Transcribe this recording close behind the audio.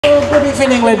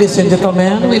evening, ladies and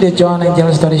gentlemen. With the John and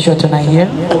Jalan Story Show tonight here.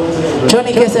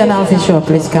 Johnny Case and Alvin Show,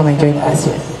 please come and join us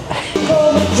here.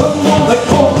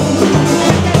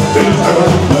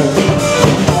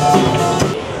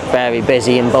 Very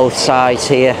busy in both sides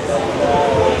here.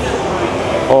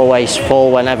 Always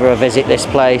full whenever I visit this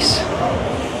place.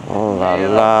 Oh la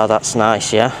la, that's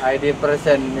nice, yeah? ID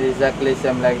percent exactly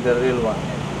same like the real one.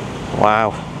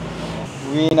 Wow.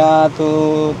 Winner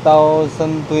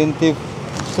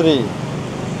 2023.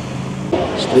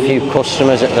 Just a few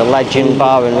customers at the Legend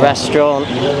Bar and Restaurant.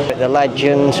 At the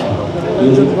Legend.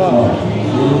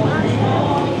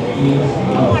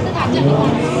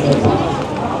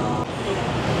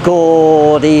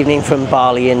 Good evening from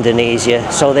Bali, Indonesia.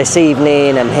 So this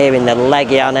evening I'm here in the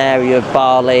Legian area of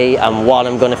Bali, and what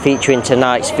I'm going to feature in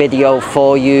tonight's video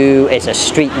for you is a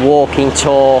street walking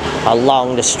tour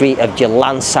along the street of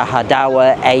Jalan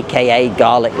Sahadewa, aka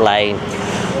Garlic Lane.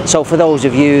 So for those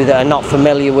of you that are not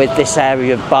familiar with this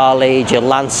area of Bali,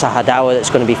 Jalan Sahadewa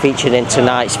that's going to be featured in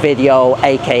tonight's video,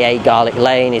 aka Garlic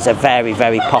Lane, is a very,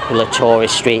 very popular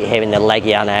tourist street here in the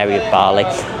Legian area of Bali.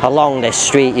 Along this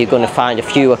street you're going to find a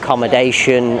few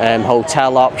accommodation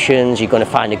hotel options, you're going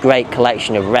to find a great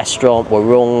collection of restaurant,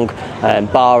 warung,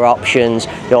 bar options.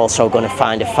 You're also going to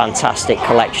find a fantastic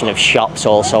collection of shops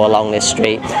also along this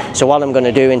street. So what I'm going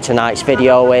to do in tonight's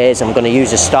video is I'm going to use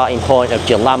the starting point of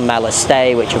Jalan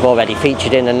Sahadewa, which I've already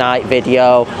featured in a night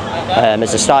video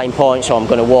as a starting point. So I'm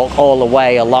going to walk all the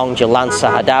way along Jalan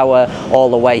Sahadewa, all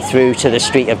the way through to the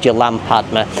street of Jalan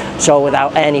Padma. So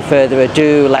without any further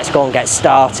ado, let's go and get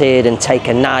started and take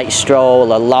a night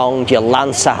stroll along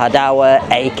Jalan Sahadewa,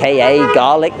 aka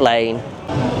Garlic Lane.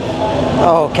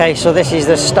 Okay, so this is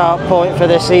the start point for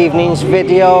this evening's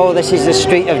video. This is the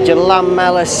street of Jalan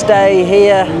Sahadewa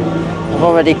here. I've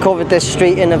already covered this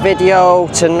street in a video.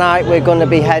 Tonight we're going to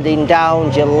be heading down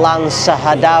Jalan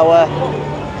Sahadewa,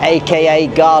 aka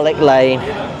Garlic Lane.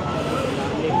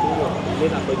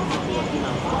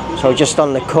 So just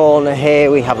on the corner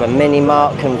here we have a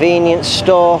mini-mart convenience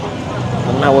store,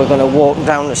 and now we're going to walk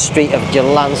down the street of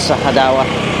Jalan Sahadewa.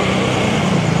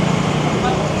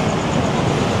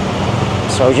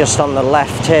 So just on the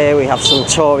left here we have some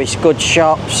tourist goods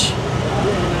shops.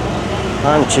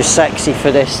 I'm too sexy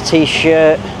for this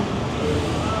t-shirt.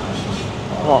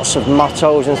 Lots of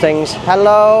mottos and things.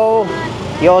 Hello,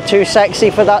 you're too sexy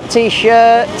for that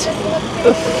t-shirt.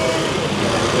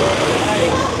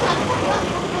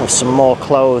 There's some more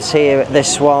clothes here at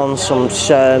this one. Some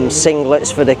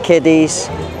singlets for the kiddies.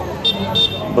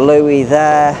 Bluey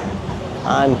there.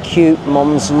 I'm cute,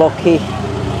 mum's lucky.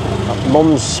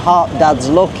 Mum's hot, dad's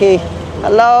lucky.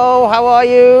 Hello, how are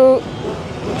you?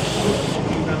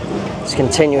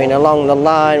 Continuing along the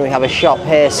line, we have a shop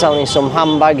here selling some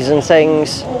handbags and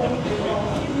things.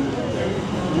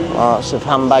 Lots of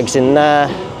handbags in there.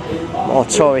 More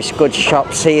tourist goods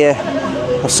shops here.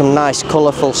 There's some nice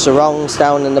colourful sarongs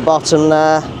down in the bottom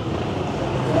there.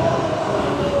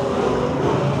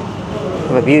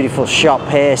 We have a beautiful shop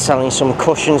here selling some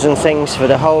cushions and things for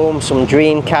the home. Some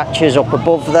dream catchers up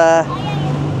above there.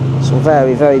 Some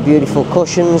very, very beautiful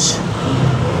cushions.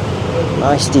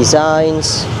 Nice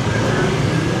designs.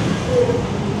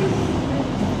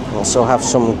 Also have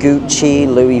some Gucci,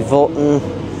 Louis Vuitton,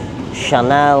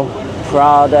 Chanel,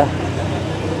 Prada,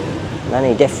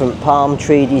 many different palm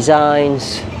tree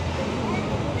designs,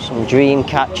 some dream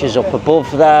catchers up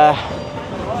above there,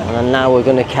 and then now we're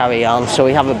going to carry on. So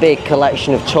we have a big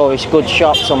collection of tourist goods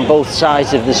shops on both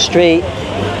sides of the street.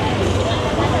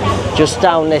 Just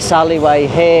down this alleyway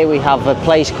here we have a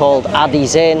place called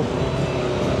Addy's Inn.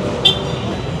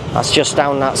 That's just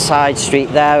down that side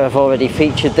street there. I've already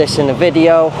featured this in a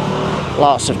video.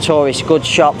 Lots of tourist goods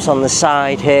shops on the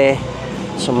side here.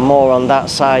 Some more on that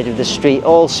side of the street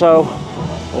also.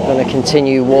 We're going to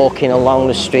continue walking along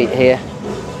the street here.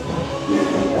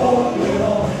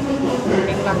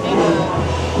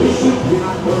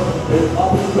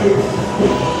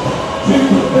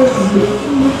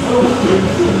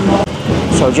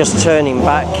 So just turning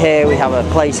back here we have a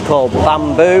place called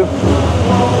Bamboo.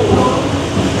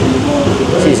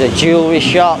 This is a jewellery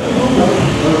shop.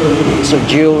 Some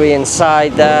jewellery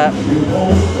inside there.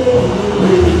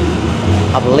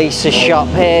 Have Lisa's shop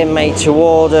here, made to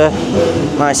order.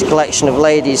 Nice collection of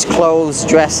ladies' clothes,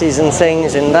 dresses and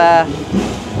things in there.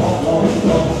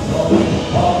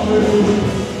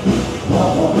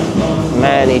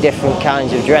 Many different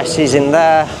kinds of dresses in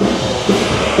there.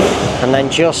 And then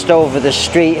just over the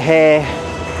street here.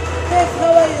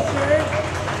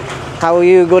 How are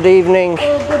you? Good evening.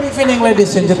 Good evening,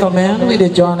 ladies and gentlemen. With the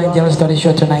John and Jalan Story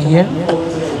Show tonight here.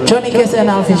 Johnny Case and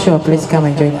Alvin Show, please come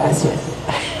and join us here.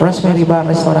 Rosemary Bar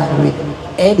Restaurant with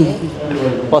Eddie.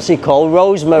 What's it called?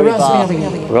 Rosemary Bar.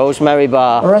 Rosemary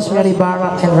Bar. Rosemary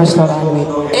Bar and Restaurant with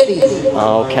Eddie.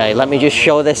 Okay, let me just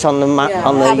show this on the map, Yeah,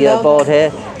 on the board here.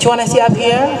 Do you want to see up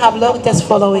here? Have a look, just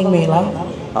following me, love.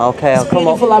 Okay, I'll It's come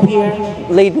beautiful up. up here.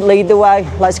 Lead the way.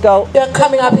 Let's go. They're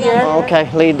coming up here Okay,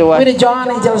 lead the with way. the John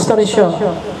and Jalan Story Show.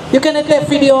 You can let that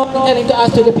video and to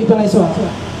us to the people as well.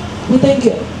 We thank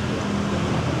you.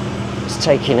 He's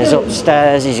taking us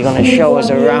upstairs. He's going to show us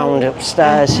around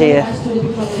upstairs here.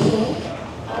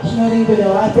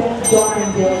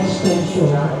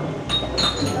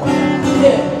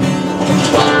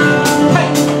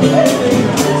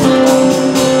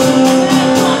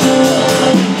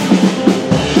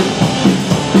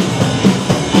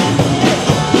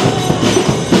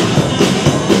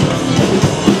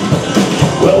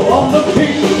 Well, on the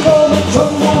king of the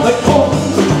jungle they come,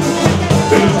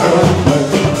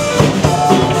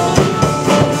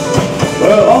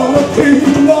 well, on the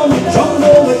king of the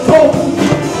jungle they come,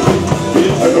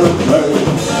 it's a good man.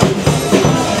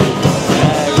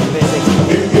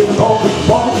 If you call me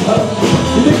partner,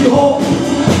 you take you home,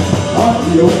 I'm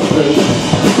your friend.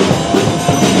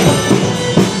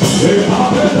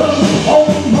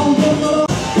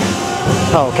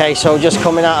 Okay, so just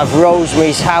coming out of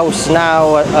Rosemary's house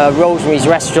now, Rosemary's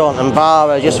restaurant and bar.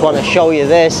 I just want to show you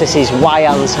this. This is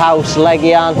Wayan's house,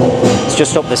 Legian. It's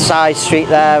just up the side street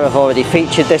there. I've already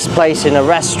featured this place in a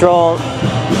restaurant.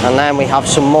 And then we have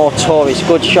some more tourist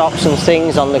good shops and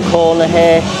things on the corner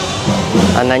here.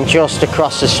 And then just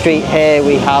across the street here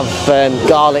we have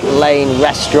Garlic Lane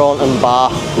restaurant and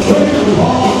bar.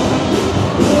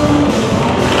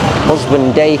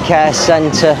 Husband daycare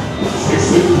centre.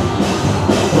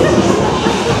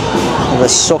 The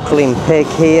suckling pig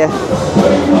here.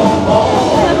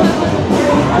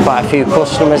 Quite a few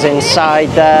customers inside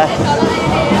there.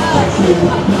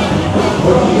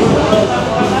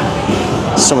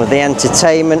 Some of the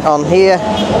entertainment on here.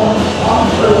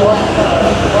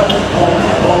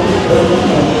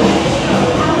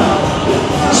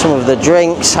 Some of the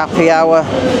drinks, happy hour.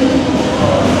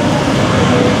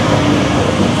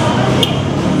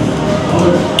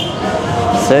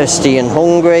 Thirsty and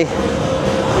hungry.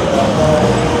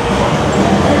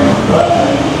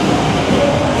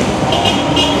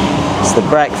 It's the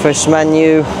breakfast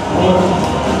menu.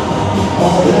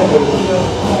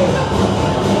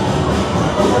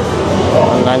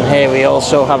 And then here we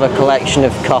also have a collection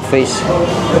of coffees.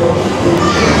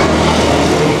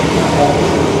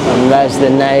 And there's the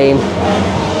name.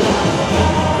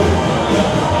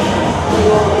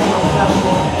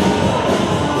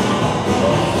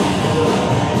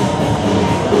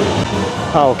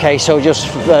 Okay, so just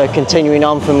continuing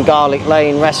on from Garlic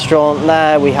Lane restaurant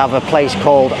there, we have a place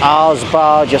called Ours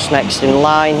Bar just next in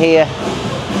line here.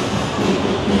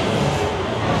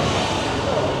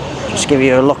 Just give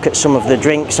you a look at some of the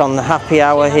drinks on the happy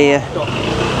hour here.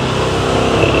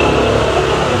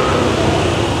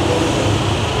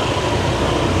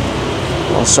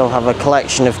 Also have a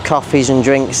collection of coffees and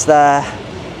drinks there.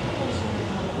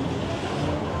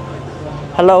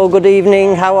 Hello, good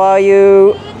evening, how are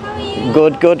you?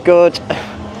 Good, good, good.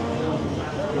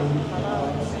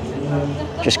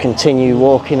 Just continue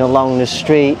walking along the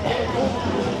street.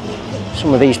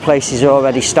 Some of these places are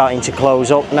already starting to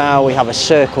close up now. We have a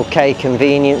Circle K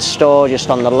convenience store just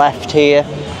on the left here.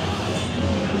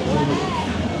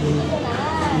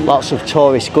 Lots of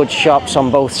tourist goods shops on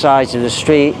both sides of the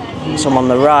street. Some on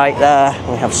the right there.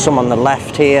 We have some on the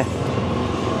left here.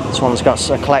 This one's got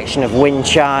a collection of wind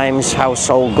chimes,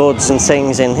 household goods and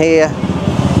things in here.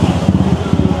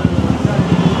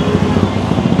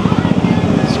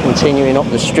 Continuing up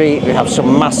the street, we have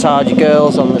some massage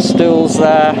girls on the stools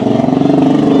there.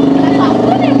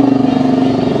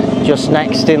 Just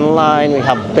next in line we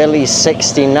have Billy's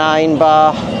 69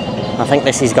 bar. I think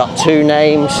this has got two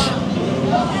names.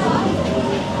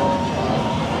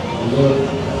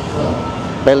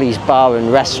 Billy's bar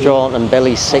and restaurant and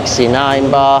Billy's 69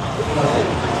 bar.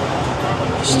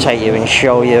 Just take you and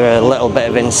show you a little bit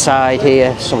of inside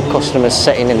here. Some customers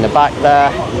sitting in the back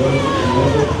there.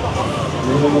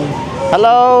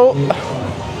 Hello!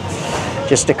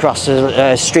 Just across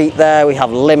the street there we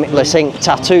have Limitless Ink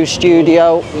Tattoo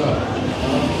Studio.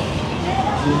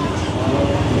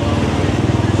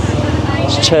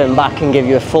 Let's turn back and give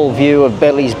you a full view of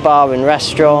Billy's bar and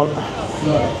restaurant.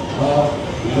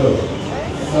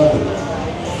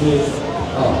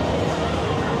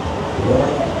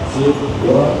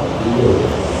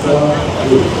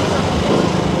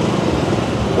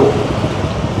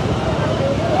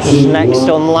 Next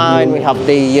online we have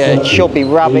the Chubby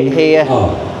Rabbit here.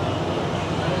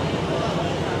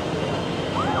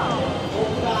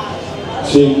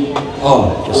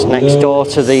 Just next door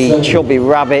to the Chubby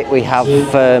Rabbit we have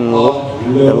the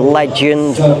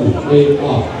Legend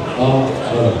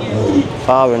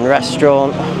bar and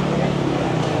restaurant.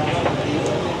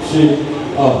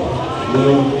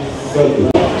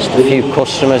 Just a few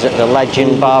customers at the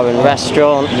Legend bar and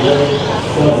restaurant.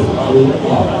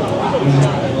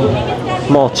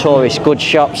 More tourist goods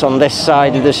shops on this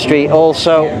side of the street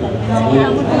also.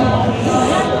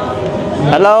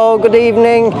 Hello, good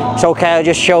evening. It's okay, I'll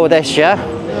just show this, yeah?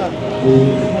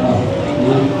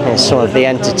 Here's some of the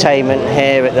entertainment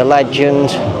here at the Legend.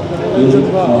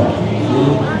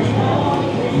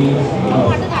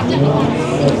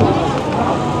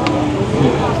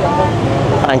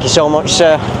 Thank you so much,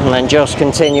 sir. And then just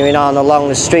continuing on along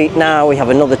the street now, we have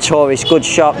another tourist goods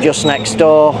shop just next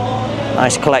door.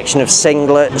 Nice collection of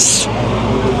singlets,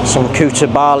 some Kuta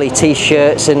Bali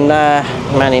t-shirts in there,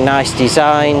 many nice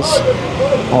designs.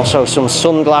 Also some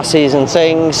sunglasses and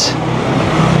things.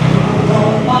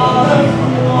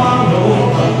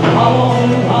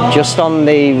 Just on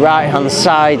the right hand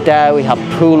side there we have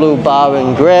Pulu Bar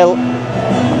and Grill.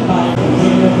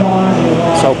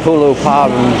 So Pulu Bar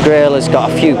and Grill has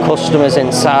got a few customers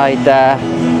inside there.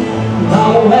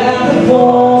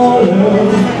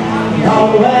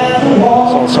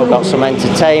 It's also got some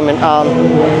entertainment on.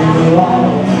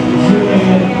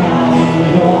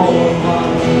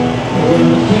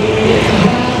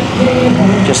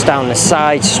 Just down the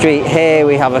side street here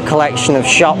we have a collection of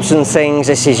shops and things.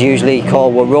 This is usually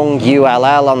called Warung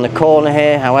ULL on the corner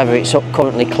here, however it's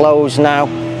currently closed now.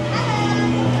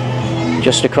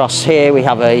 Just across here we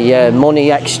have a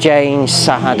money exchange,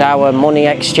 Sahadewa money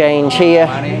exchange here.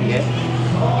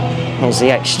 Here's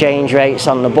the exchange rates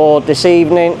on the board this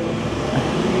evening.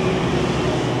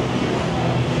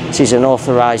 This is an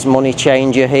authorised money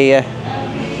changer here.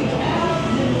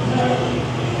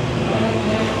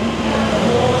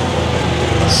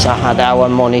 Sahadewa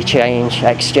money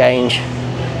exchange.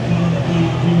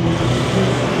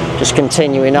 Just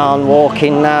continuing on,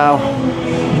 walking now.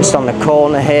 Just on the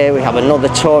corner here we have another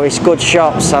tourist goods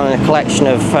shop selling a collection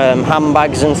of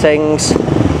handbags and things.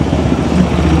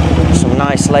 Some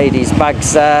nice ladies'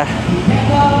 bags there.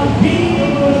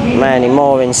 Many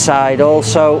more inside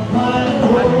also.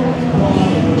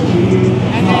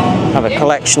 Have a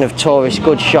collection of tourist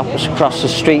goods shops across the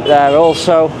street there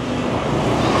also.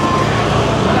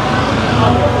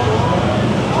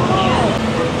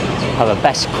 Have a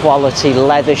best quality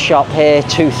leather shop here,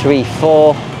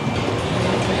 234.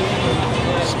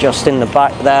 It's just in the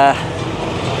back there.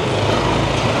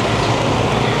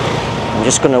 I'm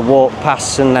just going to walk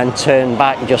past and then turn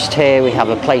back. Just here we have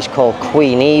a place called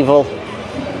Queen Evil.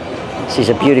 This is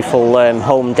a beautiful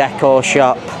home decor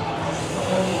shop.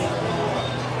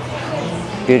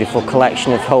 Beautiful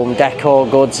collection of home decor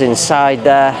goods inside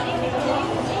there.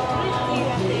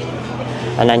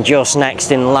 And then just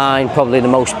next in line, probably the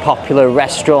most popular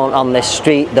restaurant on this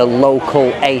street, the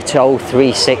local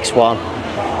 80361.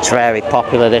 It's very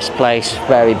popular, this place,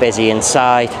 very busy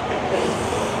inside.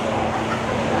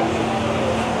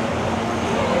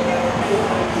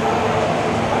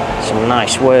 Some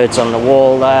nice words on the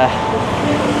wall there,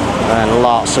 and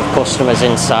lots of customers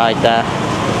inside there.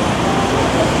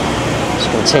 Let's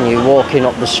continue walking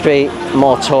up the street.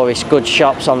 More tourist goods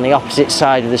shops on the opposite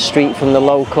side of the street from the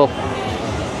local.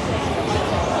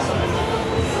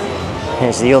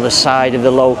 Here's the other side of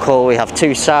the local. We have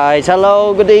two sides.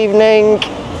 Hello, good evening.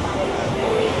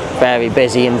 Very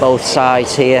busy in both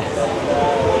sides here.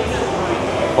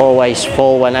 Always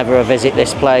full whenever I visit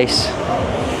this place.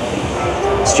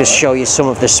 Let's just show you some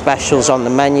of the specials on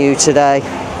the menu today.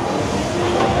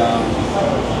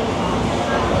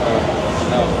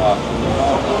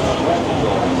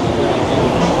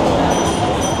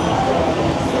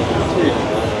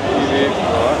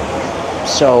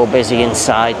 So busy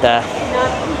inside there.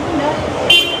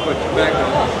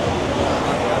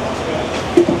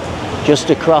 Just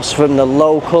across from the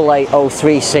local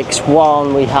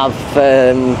 80361 we have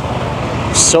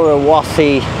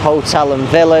Surawati Hotel and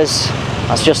Villas.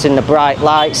 That's just in the bright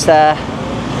lights there.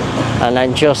 And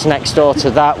then just next door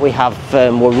to that we have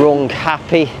Warung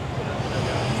Happy.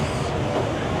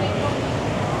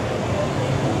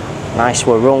 Nice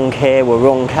Warung here,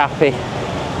 Warung Happy.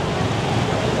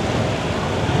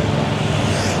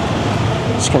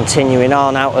 Just continuing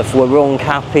on out of Warung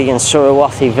Happy and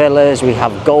Surawati Villas, we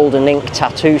have Golden Ink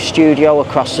Tattoo Studio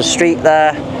across the street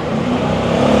there.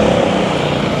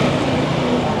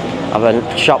 I have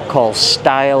a shop called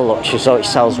Style, which is, it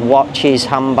sells watches,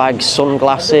 handbags,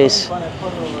 sunglasses.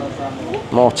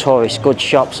 More tourist goods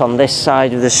shops on this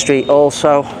side of the street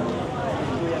also.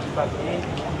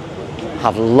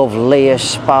 Have lovely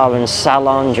spa and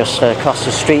salon just across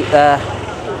the street there.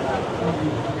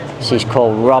 This is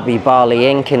called Robbie Bali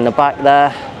Inc. in the back there.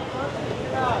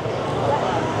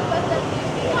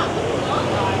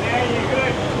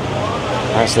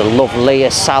 That's the lovely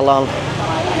salon.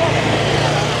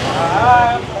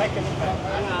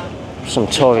 Some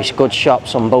tourist goods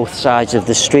shops on both sides of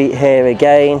the street here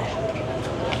again.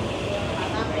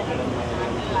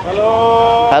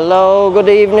 Hello. Hello, good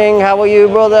evening. How are you,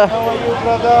 brother? How are you,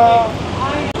 brother?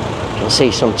 You can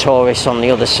see some tourists on the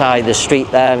other side of the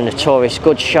street there in a tourist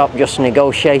goods shop just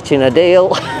negotiating a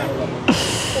deal. Have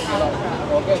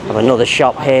another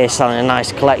shop here selling a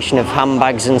nice collection of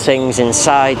handbags and things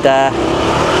inside there.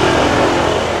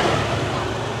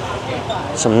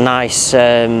 Some nice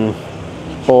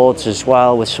boards as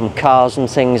well with some cars and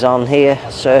things on here,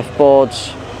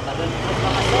 surfboards.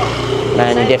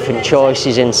 Many different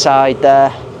choices inside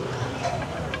there.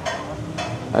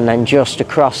 And then just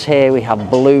across here we have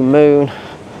Blue Moon.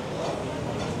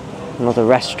 Another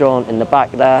restaurant in the back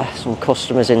there, some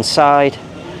customers inside.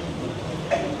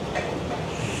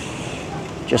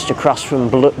 Just across from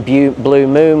Blue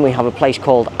Moon we have a place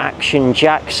called Action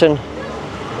Jackson.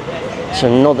 It's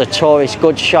another tourist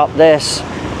goods shop this.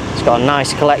 It's got a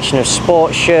nice collection of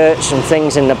sports shirts and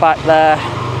things in the back there.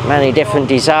 Many different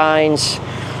designs.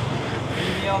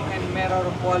 Premium and mirror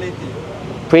quality.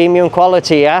 Premium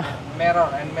quality, yeah? Mirror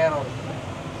and mirror.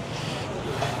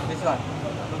 This one.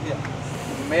 Look here.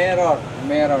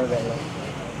 Mirror there.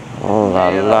 Oh la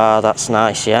la, that's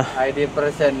nice, yeah?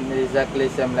 80% exactly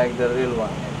same like the real one.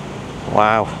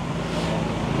 Wow.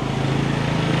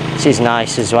 This is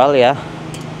nice as well, yeah?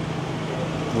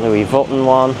 Louis Vuitton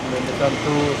one. Then this one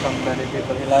too, some many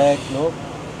people like, look.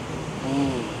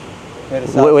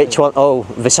 Versace. Which one? Oh,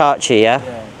 Versace, yeah?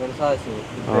 Yeah, Versace.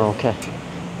 Oh, okay.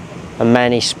 And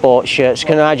many sports shirts.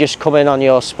 Can I just come in on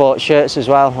your sports shirts as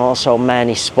well? Also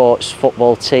many sports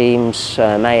football teams,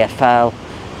 AFL,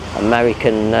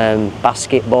 American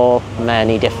basketball,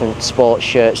 many different sports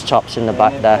shirts, tops in the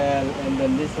back there. And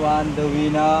then this one, the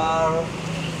winner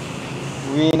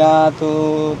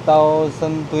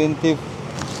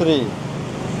 2023.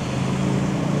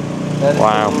 That is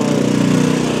Wow. the-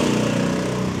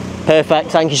 Perfect,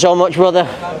 thank you so much, brother.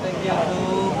 Thank you too.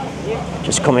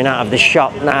 Just coming out of the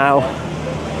shop now.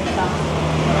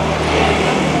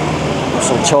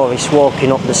 Some tourists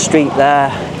walking up the street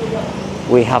there.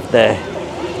 We have the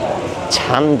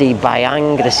Tandi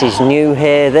Bayang. This is new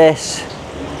here, this.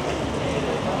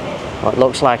 Well, it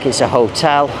looks like it's a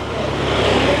hotel.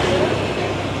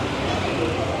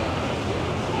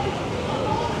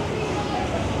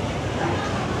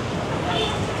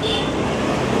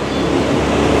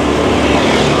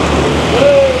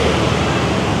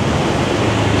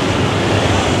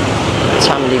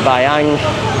 Tandi Bayang.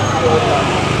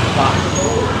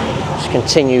 Let's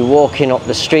continue walking up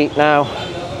the street now.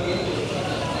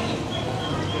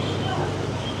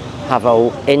 Have a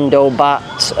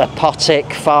Indobat,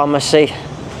 Apotic pharmacy.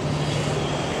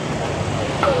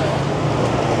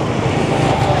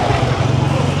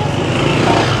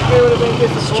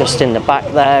 It's just in the back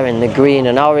there in the green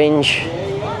and orange.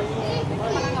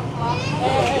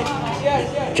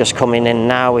 Just coming in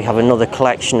now, we have another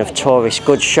collection of tourist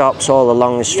goods shops all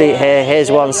along the street here.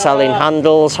 Here's one selling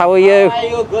handles. How are you?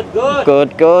 Good, good.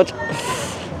 Good, good.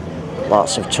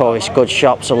 Lots of tourist goods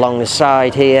shops along the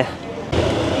side here.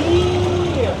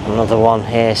 Another one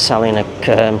here selling a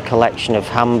collection of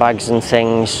handbags and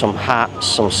things, some hats,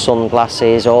 some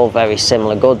sunglasses, all very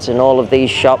similar goods in all of these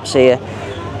shops here.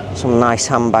 Some nice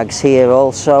handbags here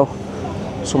also.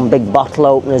 Some big bottle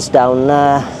openers down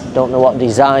there. Don't know what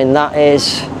design that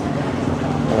is.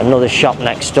 Another shop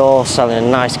next door selling a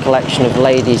nice collection of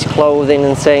ladies' clothing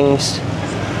and things.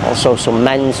 Also some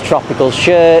men's tropical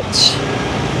shirts.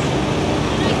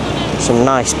 Some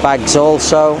nice bags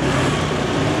also.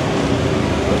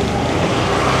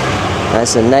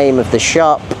 There's the name of the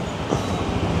shop.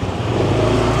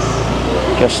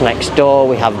 Just next door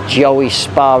we have Joey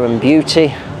Spa and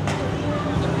Beauty.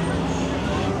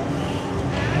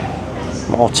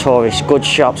 More tourist goods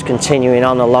shops continuing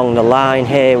on along the line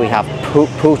here. We have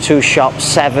Putu Shop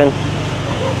 7.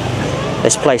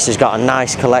 This place has got a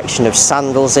nice collection of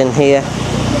sandals in here.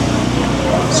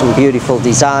 Some beautiful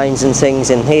designs and things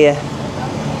in here.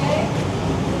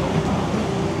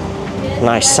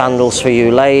 Nice sandals for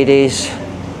you ladies.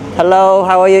 Hello,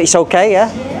 how are you? It's okay, yeah?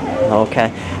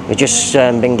 Okay. We've just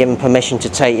been given permission to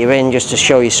take you in just to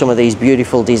show you some of these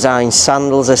beautiful design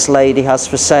sandals this lady has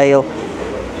for sale.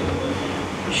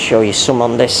 Show you some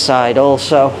on this side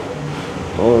also.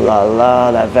 Oh la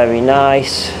la, they're very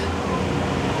nice.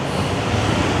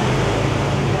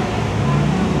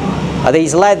 Are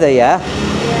these leather, yeah?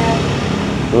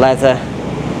 Leather.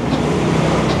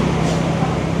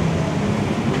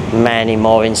 Many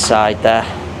more inside there.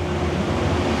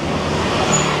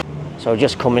 So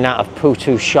just coming out of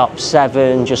Putu Shop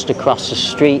 7, just across the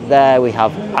street there, we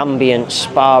have Ambient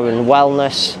Spa and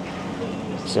Wellness.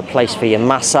 It's a place for your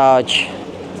massage.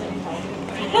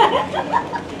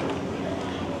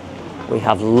 We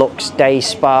have Lux Day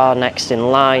Spa next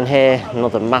in line here,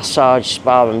 another massage,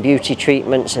 spa and beauty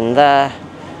treatments in there.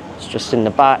 It's just in the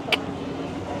back.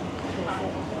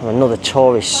 Another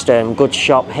tourist goods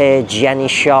shop here, Jenny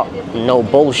Shop, no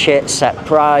bullshit, set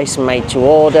price, made to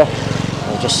order.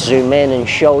 I'll just zoom in and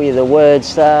show you the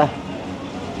words there.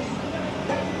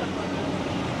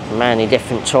 Many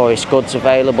different tourist goods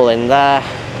available in there.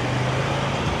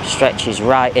 Stretches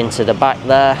right into the back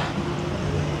there.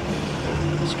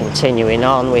 Just continuing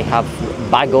on, we have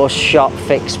Bagus Shop,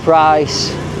 fixed price.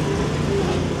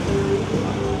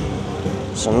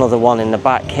 There's another one in the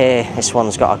back here. This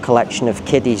one's got a collection of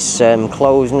kiddies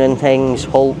clothing and things.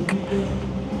 Hulk,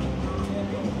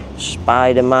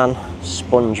 Spider-Man,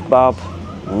 SpongeBob,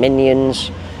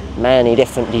 Minions, many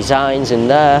different designs in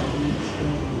there.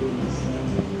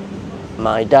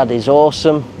 My Dad is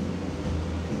Awesome.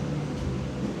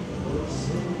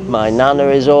 My Nana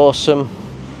is awesome.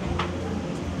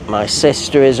 My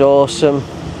sister is awesome.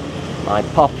 My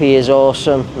Poppy is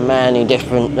awesome. Many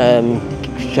different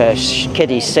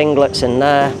kiddie singlets in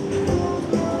there.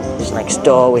 Just next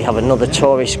door we have another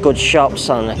tourist goods shops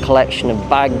and a collection of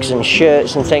bags and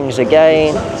shirts and things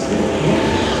again.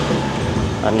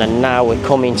 And then now we're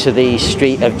coming to the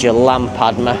street of Jalan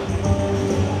Padma.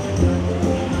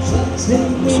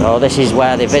 So this is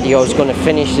where the video is going to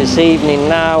finish this evening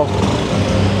now.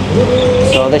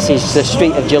 So this is the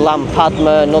street of Jalan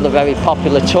Padma, another very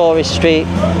popular tourist street.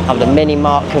 Have the Mini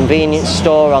Mart convenience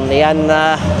store on the end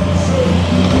there.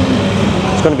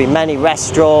 There's going to be many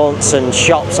restaurants and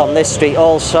shops on this street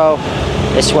also.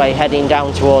 This way heading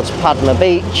down towards Padma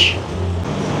Beach.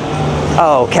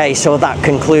 Okay, so that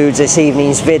concludes this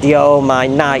evening's video, my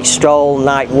night stroll,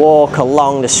 night walk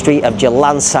along the street of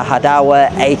Jalan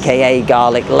Sahadewa, aka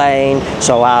Garlic Lane.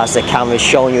 So as the camera's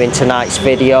showing you in tonight's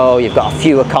video, you've got a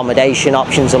few accommodation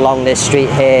options along this street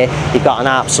here. You've got an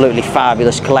absolutely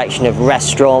fabulous collection of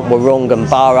restaurant, warung and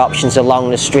bar options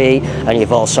along the street, and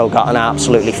you've also got an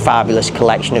absolutely fabulous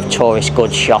collection of tourist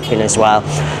goods shopping as well.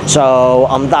 So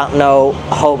on that note,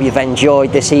 I hope you've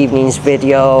enjoyed this evening's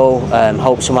video.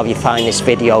 Hope some of you find this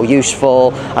video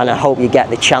useful, and I hope you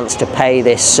get the chance to pay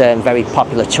this very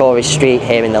popular tourist street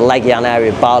here in the Legian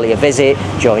area of Bali a visit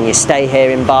during your stay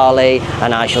here in Bali,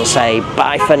 and I shall say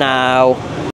bye for now.